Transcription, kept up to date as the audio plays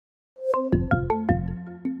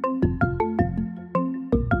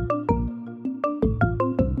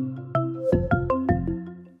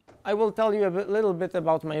I will tell you a little bit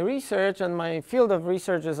about my research, and my field of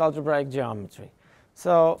research is algebraic geometry.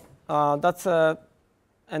 So that's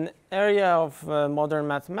an area of modern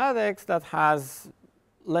mathematics that has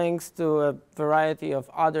links to a variety of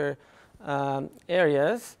other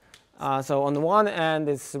areas. So on the one end,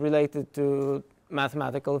 it's related to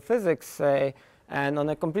mathematical physics, say, and on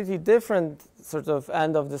a completely different sort of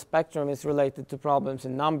end of the spectrum, it's related to problems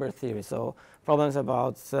in number theory. So problems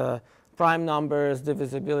about prime numbers,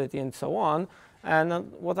 divisibility, and so on.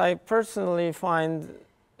 And what I personally find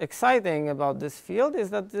exciting about this field is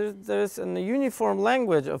that there's a uniform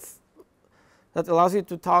language that allows you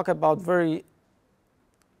to talk about very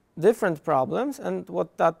different problems. And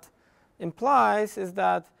what that implies is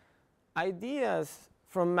that ideas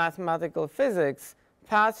from mathematical physics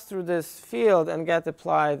pass through this field and get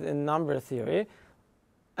applied in number theory,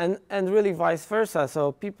 and really vice versa.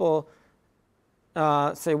 So people,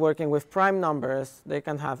 say, working with prime numbers, they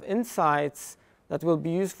can have insights that will be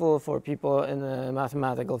useful for people in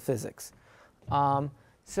mathematical physics.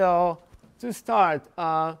 So to start,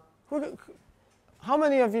 how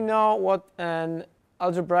many of you know what an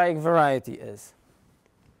algebraic variety is?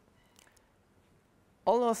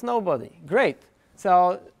 Almost nobody. Great.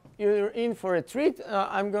 So you're in for a treat.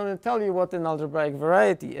 I'm going to tell you what an algebraic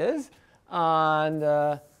variety is, and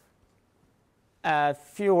a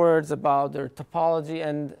few words about their topology.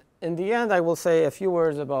 And in the end, I will say a few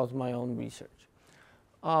words about my own research.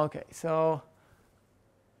 OK, so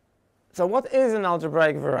what is an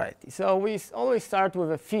algebraic variety? So we always start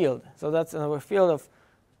with a field. So that's our field of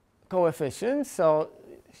coefficients. So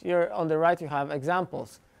here on the right, you have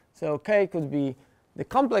examples. So K could be the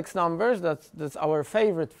complex numbers. That's our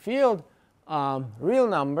favorite field. Real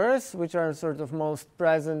numbers, which are sort of most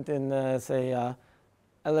present in, say,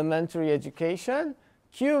 elementary education.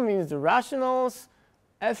 Q means the rationals.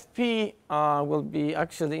 FP will be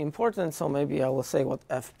actually important, so maybe I will say what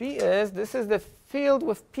FP is. This is the field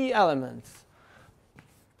with P elements.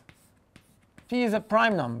 P is a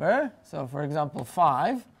prime number, so for example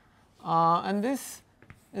 5. And this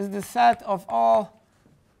is the set of all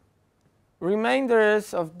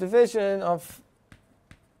remainders of division of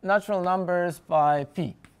natural numbers by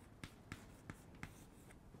P.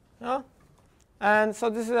 Yeah? And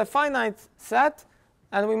so this is a finite set.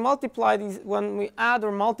 And we multiply these. When we add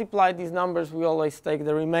or multiply these numbers, we always take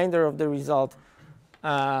the remainder of the result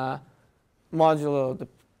modulo the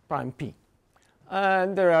prime P.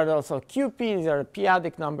 And there are also QP. These are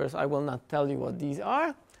p-adic numbers. I will not tell you what these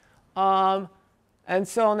are. And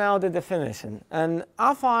so now the definition. An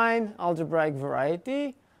affine algebraic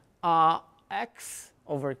variety, X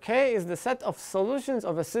over K, is the set of solutions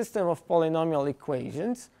of a system of polynomial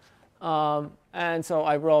equations. And so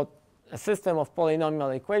I wrote a system of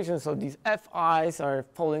polynomial equations. So these fi's are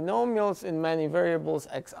polynomials in many variables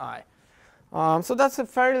xi. So that's a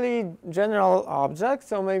fairly general object.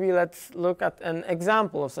 So maybe let's look at an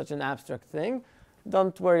example of such an abstract thing.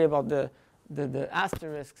 Don't worry about the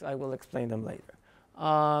asterisks. I will explain them later.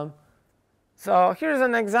 So here's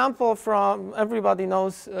an example from, everybody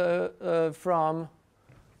knows from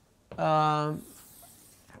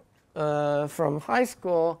high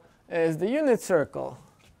school, is the unit circle.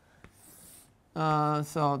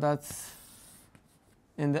 So that's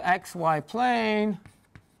in the xy plane.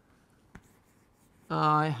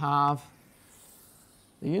 I have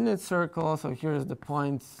the unit circle. So here's the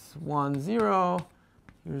points 1, 0.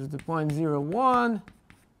 Here's the point 0, 1.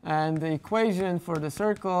 And the equation for the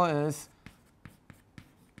circle is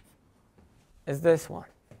this one.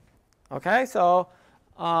 OK, so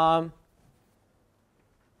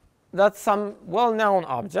that's some well-known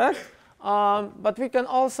object. But we can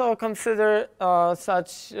also consider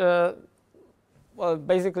such, well,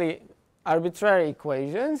 basically arbitrary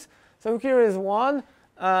equations. So here is one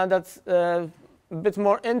that's a bit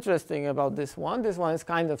more interesting about this one. This one is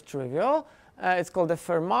kind of trivial. It's called the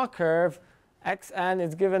Fermat curve. Xn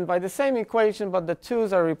is given by the same equation, but the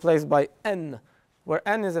 2's are replaced by n, where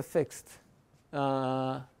n is a fixed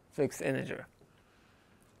integer.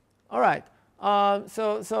 All right.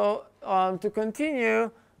 To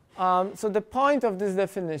continue, so the point of this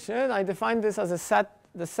definition, I define this as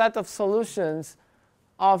the set of solutions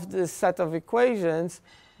of this set of equations.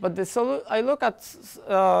 But I look at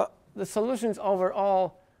the solutions over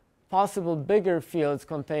all possible bigger fields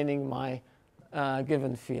containing my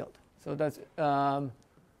given field. So that's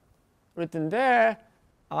written there.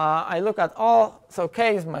 I look at all. So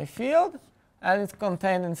K is my field, and it's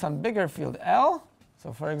contained in some bigger field L.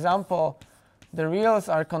 So for example, the reals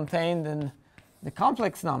are contained in the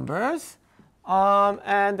complex numbers.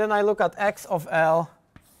 And then I look at x of L,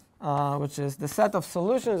 which is the set of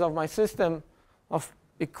solutions of my system of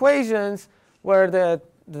equations where the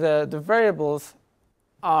variables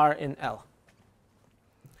are in L.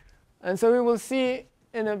 And so we will see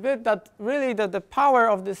in a bit that really the power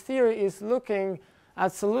of this theory is looking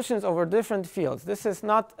at solutions over different fields. This is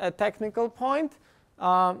not a technical point.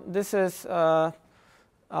 This is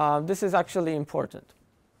actually important.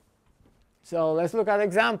 So let's look at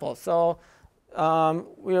examples. So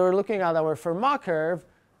we are looking at our Fermat curve.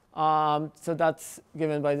 So that's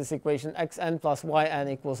given by this equation xn plus yn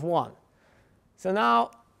equals 1. So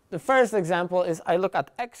now the first example is I look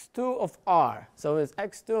at x2 of R. So this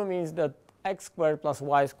x2 means that x squared plus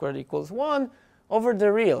y squared equals 1 over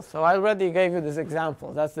the real. So I already gave you this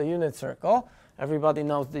example. That's the unit circle. Everybody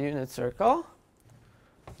knows the unit circle.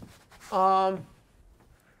 And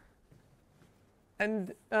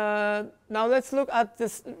now let's look at the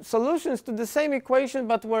solutions to the same equation,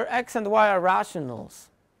 but where x and y are rationals.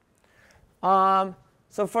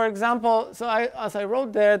 So for example, as I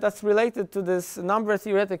wrote there, that's related to this number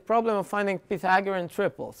theoretic problem of finding Pythagorean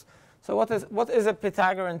triples. So what is a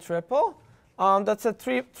Pythagorean triple? That's a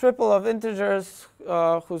triple of integers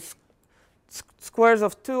whose squares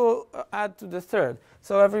of 2 add to the third.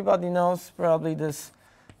 So everybody knows probably this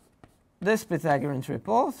Pythagorean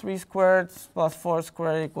triple. 3 squared plus 4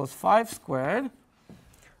 squared equals 5 squared.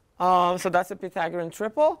 So that's a Pythagorean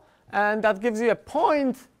triple. And that gives you a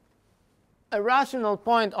point, a rational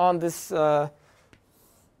point on this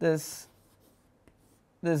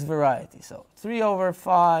variety. So 3 over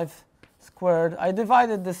 5 squared. I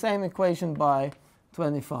divided the same equation by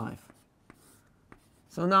 25.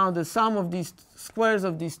 So now the sum of these squares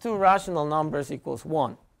of these two rational numbers equals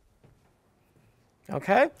 1.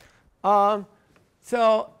 OK?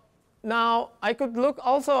 So now I could look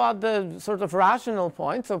also at the sort of rational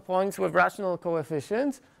points, so points with rational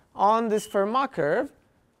coefficients, on this Fermat curve.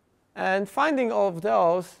 And finding all of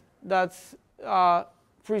those, that's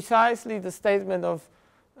precisely the statement of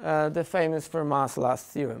the famous Fermat's last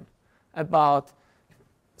theorem about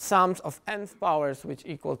sums of nth powers which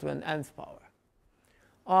equal to an nth power.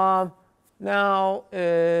 Now,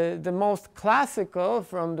 the most classical,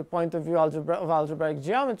 from the point of view of algebraic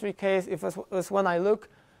geometry case, is when I look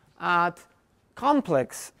at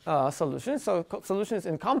complex solutions, so solutions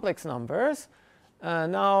in complex numbers.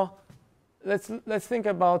 Now, let's think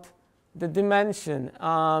about the dimension.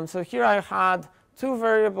 So here I had 2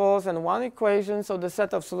 variables and 1 equation, so the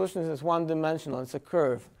set of solutions is one-dimensional. It's a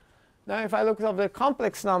curve. Now, if I look at the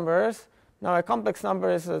complex numbers, now a complex number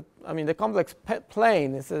is the complex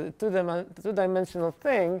plane is a two-dimensional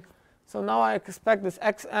thing. So now I expect this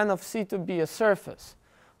xn of c to be a surface.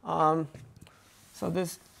 So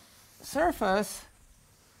this surface,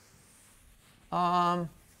 when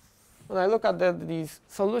I look at these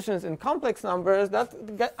solutions in complex numbers, that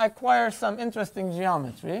acquires some interesting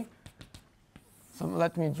geometry. So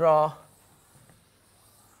let me draw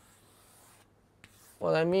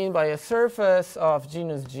what I mean by a surface of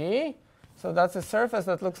genus G. So that's a surface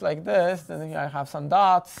that looks like this. Then here I have some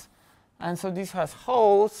dots. And so this has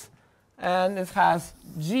holes. And it has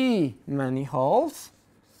G many holes.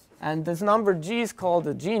 And this number G is called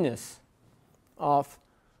the genus of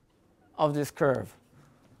this curve.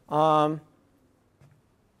 And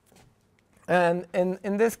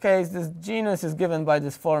in this case, this genus is given by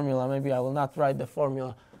this formula. Maybe I will not write the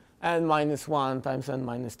formula. N minus 1 times n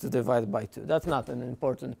minus 2 divided by 2. That's not an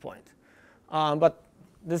important point. But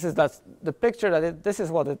that's the picture this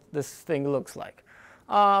is what this thing looks like.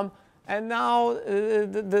 And now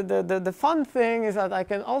the fun thing is that I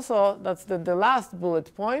can also, that's the last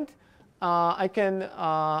bullet point, I can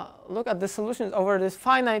look at the solutions over this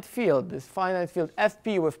finite field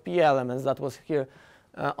Fp with p elements that was here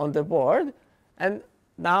on the board. And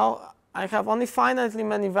now I have only finitely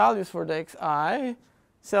many values for the xi.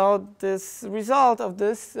 So this result of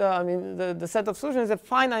this, the set of solutions is a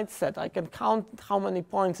finite set. I can count how many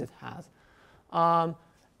points it has.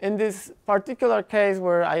 In this particular case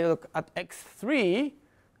where I look at x3,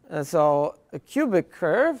 so a cubic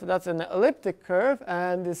curve, that's an elliptic curve,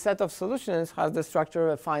 and this set of solutions has the structure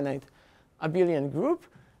of a finite abelian group.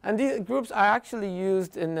 And these groups are actually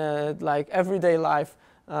used in like everyday life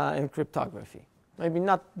in cryptography. Maybe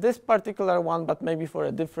not this particular one, but maybe for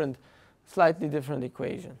a slightly different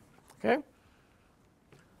equation. Okay.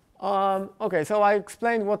 Okay, so I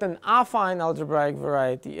explained what an affine algebraic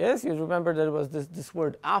variety is. You remember there was this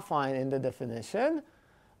word affine in the definition.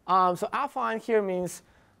 So affine here means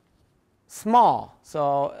small.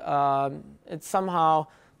 So it's somehow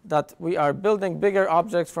that we are building bigger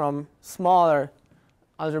objects from smaller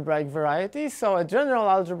algebraic varieties. So a general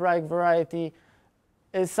algebraic variety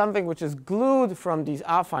is something which is glued from these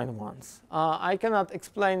affine ones. I cannot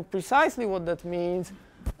explain precisely what that means,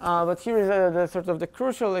 but here is the sort of the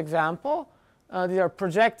crucial example. These are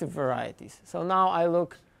projective varieties. So now I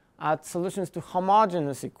look at solutions to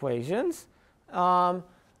homogeneous equations.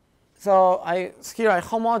 So here I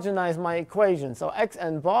homogenize my equation. So x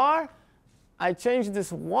n bar, I change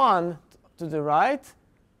this 1 to the right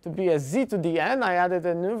to be a z to the n. I added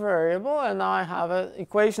a new variable, and now I have an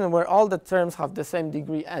equation where all the terms have the same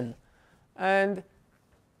degree n. And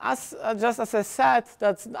just as a set,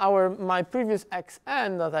 that's my previous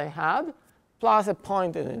xn that I had, plus a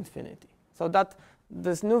point in infinity. So that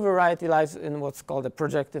this new variety lies in what's called a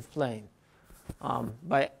projective plane.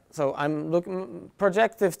 So I'm looking,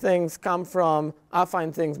 projective things come from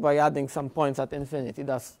affine things by adding some points at infinity.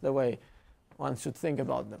 That's the way one should think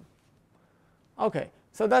about them. OK,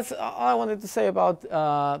 so that's all I wanted to say about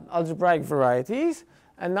algebraic varieties.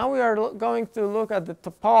 And now we are going to look at the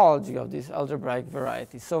topology of these algebraic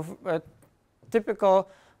varieties. So a typical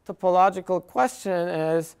topological question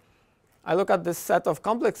is, I look at this set of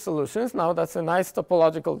complex solutions. Now that's a nice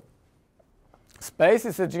topological space.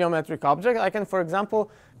 It's a geometric object. I can, for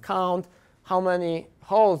example, count how many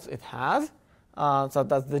holes it has. So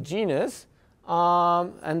that's the genus.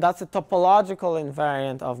 And that's a topological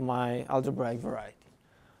invariant of my algebraic variety.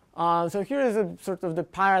 So here is a sort of the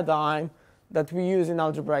paradigm that we use in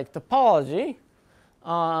algebraic topology.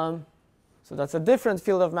 So that's a different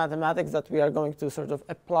field of mathematics that we are going to sort of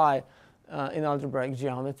apply in algebraic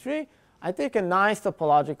geometry. I take a nice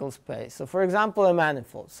topological space. So for example, a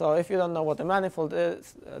manifold. So if you don't know what a manifold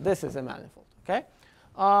is, this is a manifold. Okay?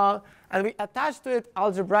 And we attach to it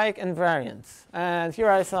algebraic invariants. And here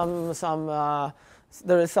are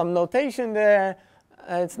there is some notation there.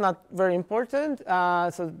 It's not very important.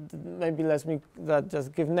 So maybe let me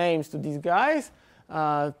just give names to these guys.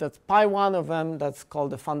 That's pi1 of them. That's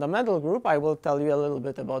called the fundamental group. I will tell you a little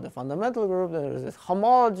bit about the fundamental group. There's this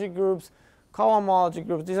homology groups, cohomology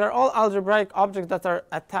groups. These are all algebraic objects that are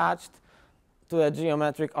attached to a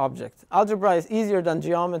geometric object. Algebra is easier than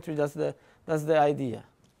geometry. That's the idea.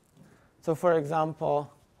 So for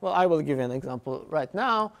example, well, I will give you an example right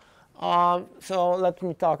now. So let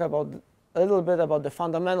me talk about a little bit about the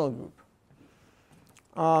fundamental group.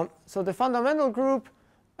 So the fundamental group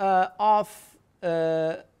of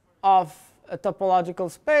a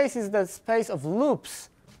topological space is the space of loops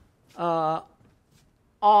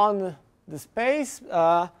on the space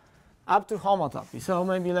up to homotopy. So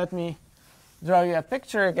maybe let me draw you a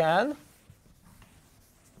picture again.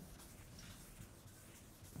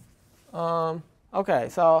 OK,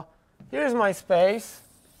 so here's my space.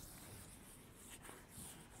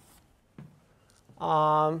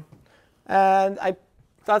 And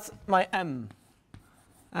that's my M.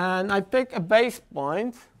 And I pick a base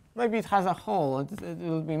point. Maybe it has a hole. It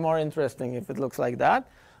will be more interesting if it looks like that.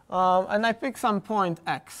 And I pick some point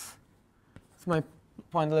x. It's my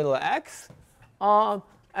point little x.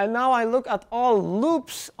 And now I look at all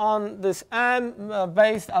loops on this M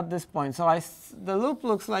based at this point. So the loop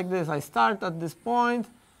looks like this. I start at this point,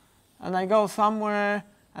 and I go somewhere,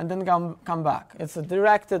 and then come back. It's a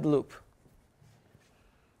directed loop.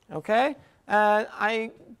 OK? And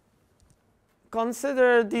I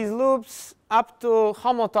consider these loops up to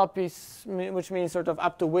homotopies, which means sort of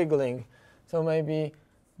up to wiggling. So maybe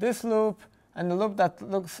this loop and the loop that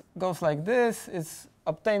goes like this is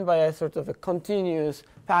obtained by a sort of a continuous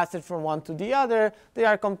passage from one to the other. They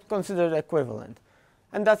are considered equivalent.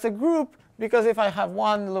 And that's a group because if I have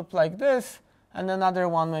one loop like this and another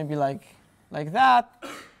one maybe like that,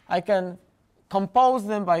 I can compose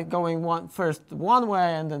them by going first one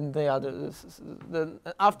way and then the other,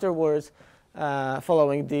 afterwards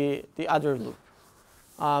following the other loop.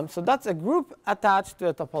 So that's a group attached to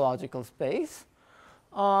a topological space.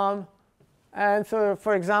 And so,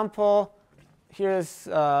 for example, here's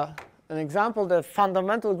an example, the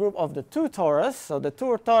fundamental group of the 2 torus. So the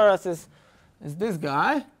 2 torus is this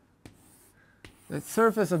guy, the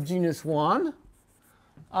surface of genus 1.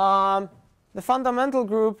 The fundamental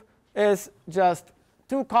group is just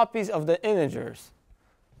 2 copies of the integers.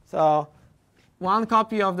 So one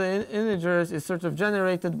copy of the integers is sort of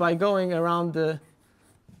generated by going around the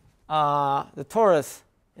torus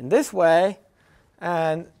in this way,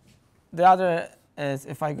 and the other is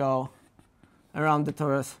if I go around the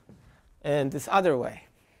torus in this other way.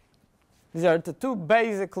 These are the 2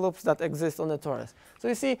 basic loops that exist on the torus. So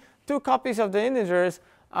you see, 2 copies of the integers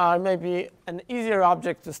are maybe an easier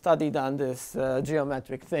object to study than this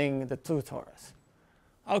geometric thing, the 2 torus.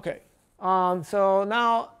 OK, so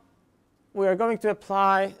now we are going to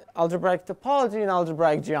apply algebraic topology and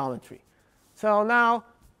algebraic geometry. So now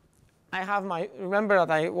I have my, remember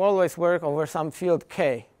that I always work over some field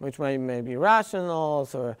K, which may be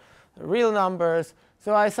rationals or real numbers.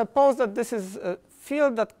 So I suppose that this is a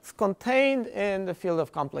field that's contained in the field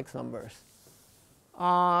of complex numbers.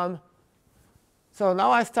 So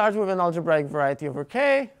now I start with an algebraic variety over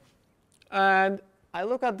K, and I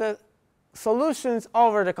look at the solutions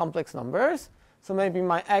over the complex numbers. So maybe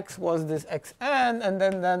my x was this xn, and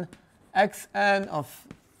then xn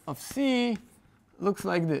of c looks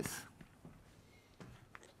like this.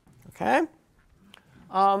 OK?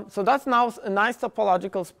 So that's now a nice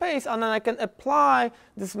topological space. And then I can apply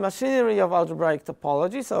this machinery of algebraic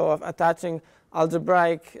topology, so of attaching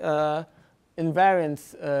algebraic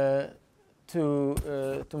invariance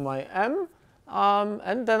to my M.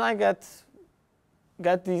 And then I get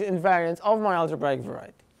these invariants of my algebraic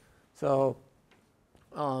variety. So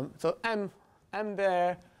M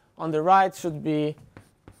there on the right should be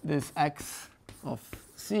this x of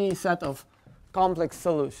c set of complex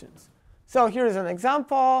solutions. So here's an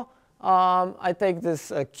example. I take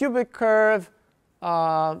this cubic curve,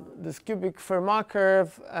 this cubic Fermat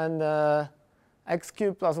curve, and x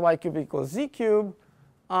cubed plus y cubed equals z cubed.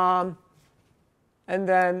 And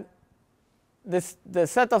then the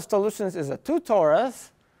set of solutions is a 2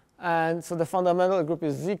 torus. And so the fundamental group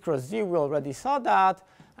is z cross z. We already saw that.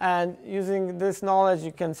 And using this knowledge,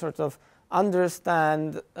 you can sort of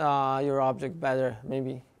understand your object better,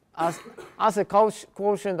 maybe as a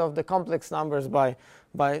quotient of the complex numbers by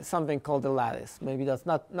something called the lattice. Maybe that's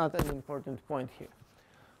not an important point here.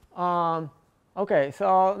 OK,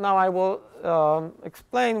 so now I will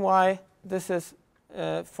explain why this is,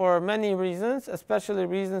 for many reasons, especially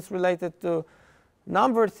reasons related to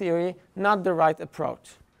number theory, not the right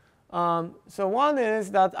approach. So one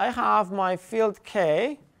is that I have my field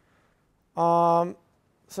K.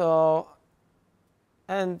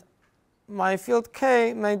 And my field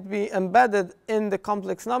K might be embedded in the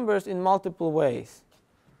complex numbers in multiple ways.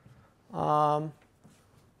 And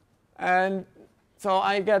so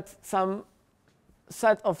I get some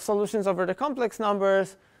set of solutions over the complex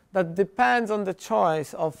numbers that depends on the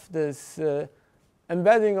choice of this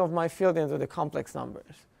embedding of my field into the complex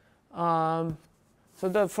numbers. So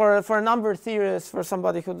for a number theorist, for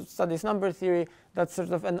somebody who studies number theory, that's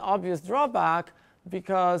sort of an obvious drawback,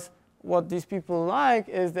 because what these people like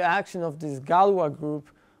is the action of this Galois group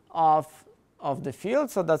of the field.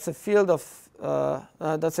 So that's a field of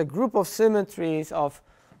that's a group of symmetries of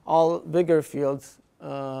all bigger fields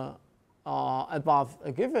above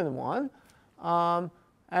a given one.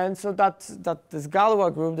 And so that this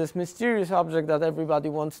Galois group, this mysterious object that everybody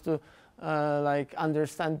wants to like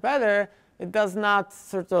understand better, it does not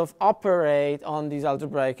sort of operate on these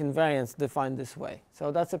algebraic invariants defined this way.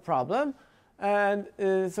 So that's a problem. And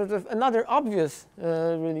sort of another obvious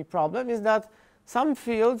really problem is that some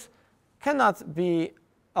fields cannot be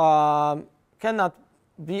embedded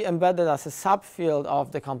as a subfield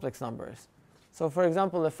of the complex numbers. So for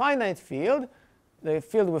example, a finite field, the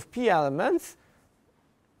field with p elements,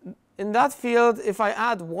 in that field, if I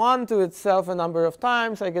add 1 to itself a number of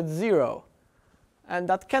times, I get 0. And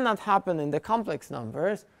that cannot happen in the complex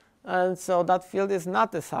numbers. And so that field is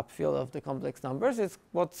not a subfield of the complex numbers. It's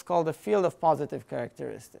what's called a field of positive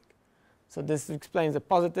characteristic. So this explains the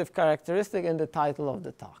positive characteristic in the title of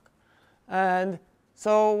the talk. And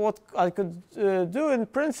so what I could do in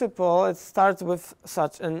principle, it starts with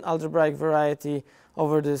such an algebraic variety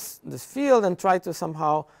over this field and try to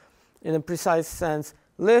somehow, in a precise sense,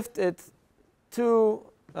 lift it to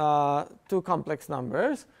complex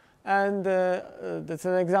numbers. And that's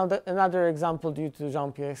another example due to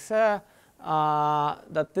Jean-Pierre Serre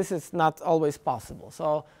that this is not always possible.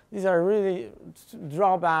 So these are really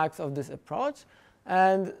drawbacks of this approach.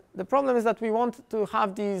 And the problem is that we want to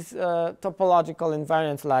have these topological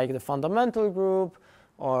invariants like the fundamental group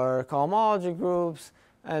or cohomology groups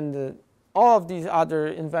and all of these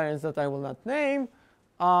other invariants that I will not name.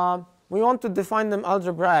 We want to define them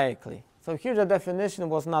algebraically. So here the definition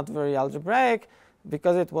was not very algebraic,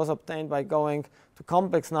 because it was obtained by going to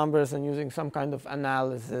complex numbers and using some kind of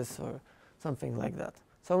analysis or something like that.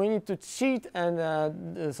 So we need to cheat and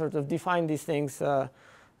sort of define these things in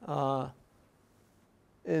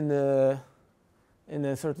a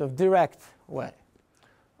sort of direct way.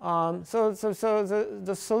 So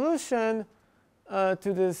the solution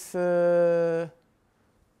to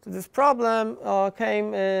this problem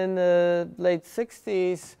came in the late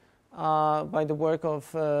 60s. By the work of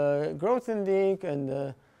Grothendieck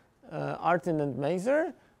and Artin and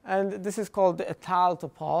Mazur. And this is called the étale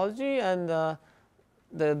topology. And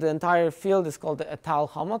the entire field is called the étale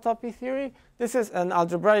homotopy theory. This is an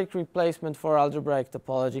algebraic replacement for algebraic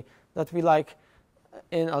topology that we like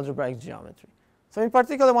in algebraic geometry. So in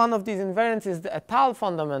particular, one of these invariants is the étale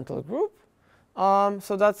fundamental group.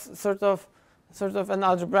 So that's sort of an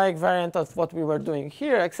algebraic variant of what we were doing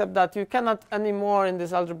here, except that you cannot anymore in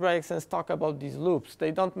this algebraic sense talk about these loops.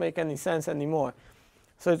 They don't make any sense anymore.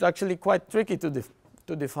 So it's actually quite tricky to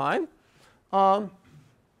define.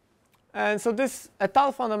 And so this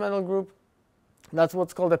étale fundamental group, that's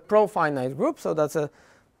what's called a profinite group. So that's a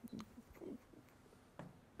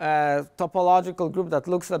topological group that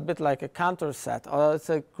looks a bit like a Cantor set. Or it's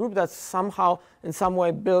a group that's somehow, in some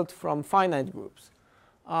way, built from finite groups.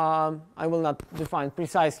 I will not define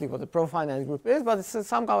precisely what a profinite group is, but it's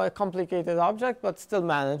somehow a complicated object, but still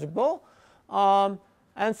manageable.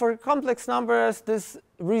 And for complex numbers, this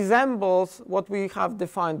resembles what we have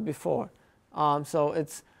defined before. So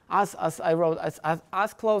it's, as I wrote,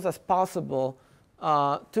 as close as possible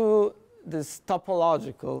to this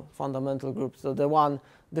topological fundamental group, so the one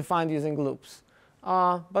defined using loops.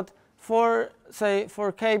 But for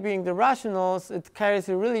k being the rationals, it carries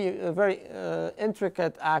a very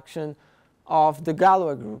intricate action of the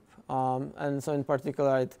Galois group. And so in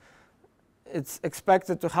particular, it's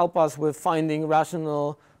expected to help us with finding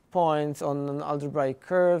rational points on an algebraic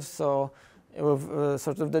curve. So with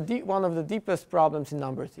sort of one of the deepest problems in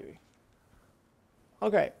number theory.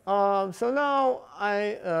 OK, so now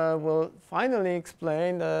I will finally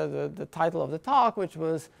explain the title of the talk, which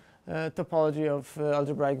was Topology of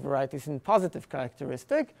Algebraic Varieties in Positive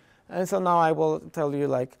Characteristic. And so now I will tell you,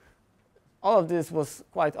 like, all of this was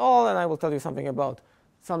quite old, and I will tell you something about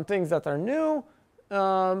some things that are new.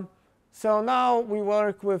 So now we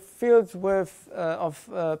work with fields of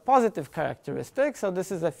positive characteristics. So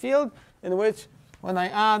this is a field in which when I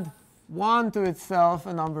add 1 to itself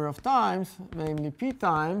a number of times, namely p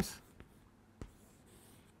times,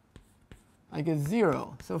 I get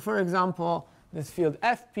 0. So for example, this field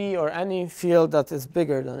fp, or any field that is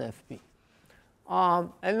bigger than fp.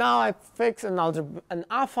 And now I fix an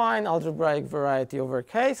affine algebraic variety over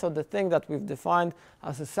k. So the thing that we've defined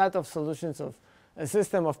as a set of solutions of a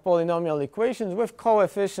system of polynomial equations with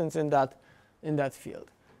coefficients in that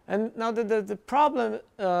field. And now the problem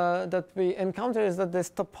that we encounter is that this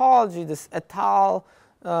topology, this étale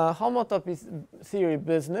homotopy theory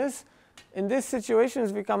business, in these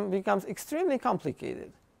situations becomes extremely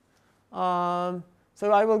complicated.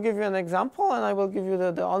 So I will give you an example, and I will give you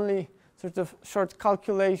the only sort of short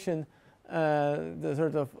calculation, the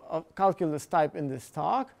sort of calculus type in this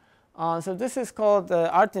talk. So this is called the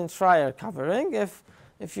Artin-Schreier covering.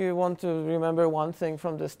 If you want to remember one thing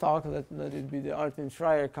from this talk, let it be the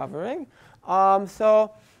Artin-Schreier covering.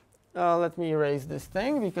 So let me erase this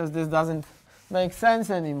thing, because this doesn't make sense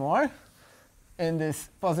anymore in this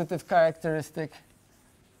positive characteristic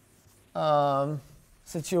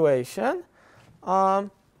situation.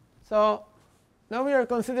 So now we are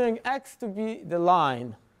considering x to be the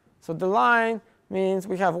line. So the line means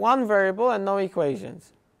we have one variable and no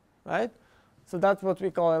equations, right? So that's what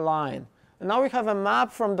we call a line. And now we have a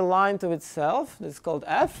map from the line to itself. This is called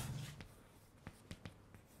f.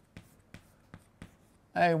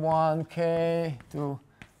 A1k to,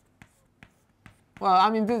 well, I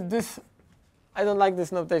mean, I don't like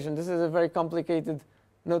this notation. This is a very complicated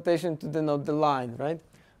notation to denote the line, right?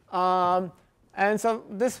 And so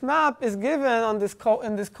this map is given on this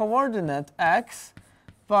in this coordinate x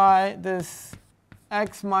by this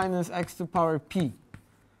x minus x to power p.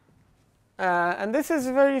 And this is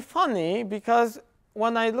very funny, because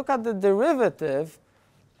when I look at the derivative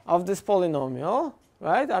of this polynomial,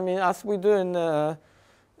 right? I mean, as we do in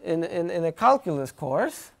a calculus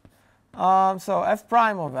course, so f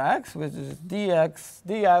prime of x, which is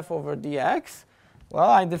df over dx. Well,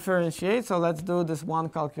 I differentiate, so let's do this one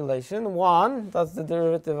calculation. 1, that's the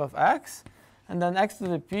derivative of x. And then x to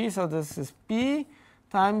the p, so this is p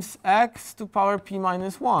times x to power p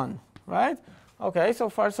minus 1, right? OK, so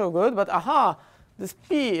far so good. But aha, this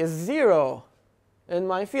p is 0 in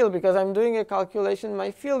my field, because I'm doing a calculation in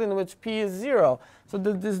my field in which p is 0. So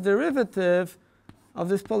this derivative of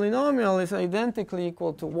this polynomial is identically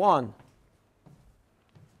equal to 1.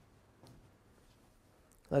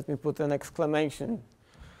 Let me put an exclamation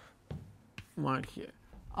mark here.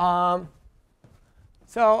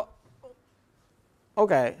 So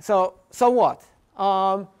what?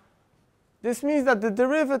 This means that the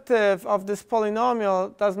derivative of this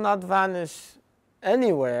polynomial does not vanish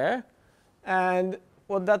anywhere. And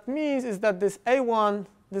what that means is that this A1,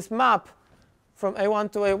 this map from A1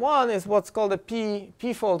 to A1 is what's called a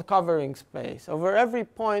p-fold covering space. Over every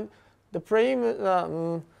point, the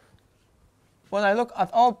when I look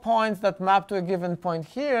at all points that map to a given point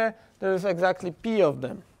here, there is exactly p of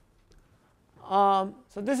them. So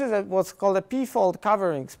this is what's called a p-fold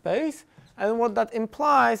covering space. And what that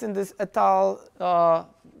implies in this et al.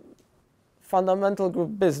 Fundamental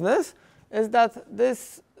group business is that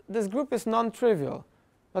this group is non-trivial.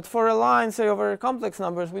 But for a line, say, over complex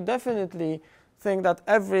numbers, we definitely think that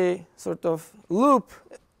every sort of loop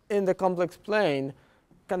in the complex plane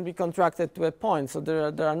can be contracted to a point. So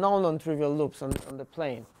there are no non-trivial loops on the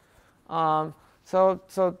plane. So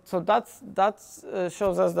that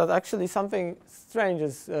shows us that actually something strange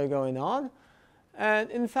is going on.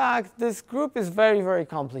 And in fact, this group is very, very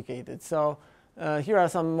complicated. So here are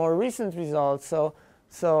some more recent results.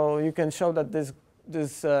 So you can show that this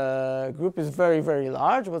group is very, very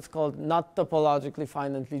large, what's called not topologically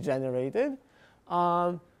finitely generated.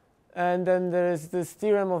 And then there is this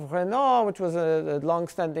theorem of Renault, which was a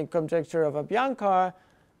long-standing conjecture of Abyankar,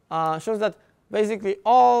 shows that basically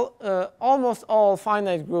almost all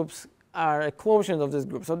finite groups are a quotient of this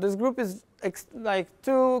group. So this group is like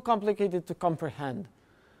too complicated to comprehend.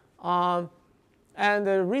 And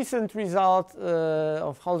the recent result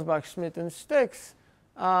of Holzbach, Schmidt, and Stix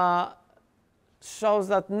shows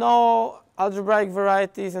that no algebraic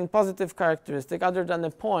varieties and positive characteristic other than a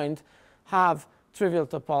point have trivial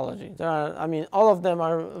topology. There are, I mean, all of them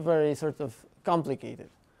are very sort of complicated.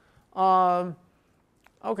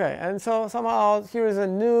 Okay, and so somehow here is a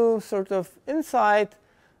new sort of insight,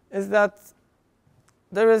 is that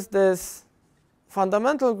there is this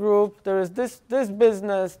fundamental group, there is this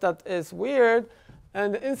business that is weird,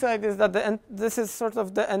 and the insight is that this is sort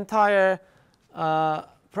of the entire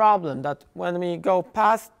problem, that when we go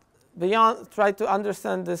beyond, try to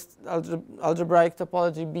understand this algebraic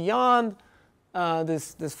topology beyond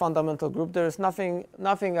this fundamental group, there is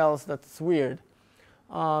nothing else that's weird.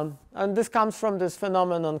 And this comes from this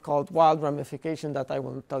phenomenon called wild ramification that I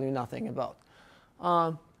will tell you nothing about.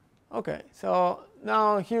 Okay, so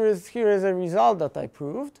now here is a result that I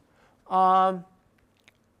proved.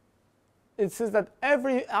 It says that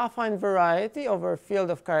every affine variety over a field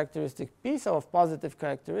of characteristic P, so of positive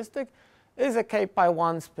characteristic, is a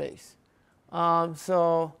k-pi1 space.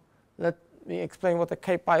 So let me explain what a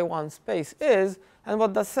k-pi1 space is. And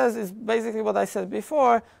what that says is basically what I said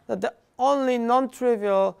before, that the only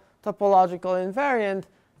non-trivial topological invariant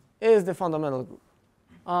is the fundamental group.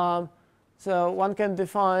 So one can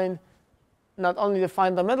define not only the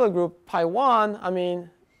fundamental group pi1, I mean,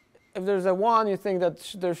 if there's a 1, you think that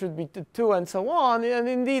there should be 2 and so on. And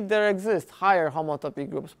indeed, there exist higher homotopy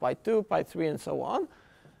groups, pi2, pi3, and so on.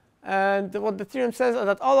 And what the theorem says is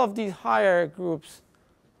that all of these higher groups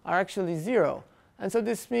are actually 0. And so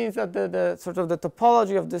this means that the sort of the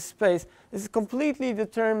topology of this space is completely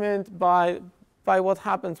determined by what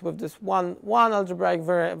happens with this one algebraic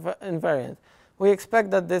invariant. We expect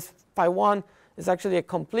that this pi1 is actually a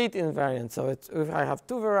complete invariant. So if I have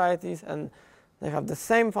two varieties and they have the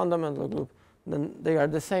same fundamental group, then they are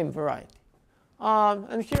the same variety.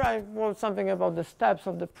 And here I wrote something about the steps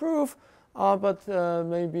of the proof, but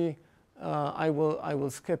maybe I will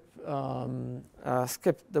skip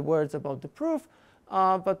the words about the proof.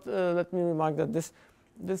 But let me remark that this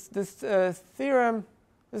theorem,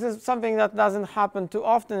 this is something that doesn't happen too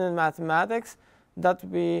often in mathematics, that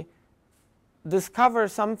we discover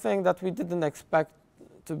something that we didn't expect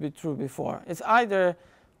to be true before. It's either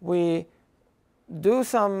we do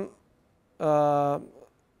some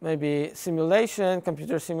maybe simulation,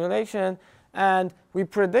 computer simulation, and we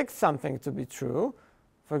predict something to be true.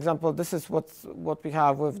 For example, this is what we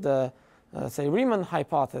have with the, say, Riemann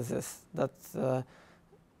hypothesis, that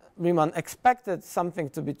Riemann expected something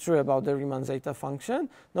to be true about the Riemann zeta function.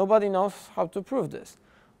 Nobody knows how to prove this.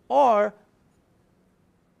 Or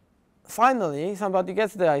finally, somebody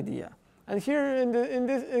gets the idea. And here in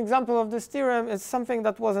this example of this theorem, it's something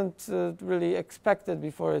that wasn't really expected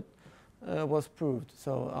before it was proved.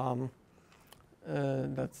 So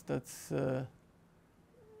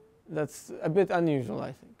that's a bit unusual,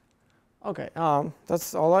 I think. Okay,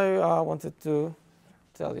 that's all I wanted to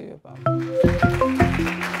tell you about.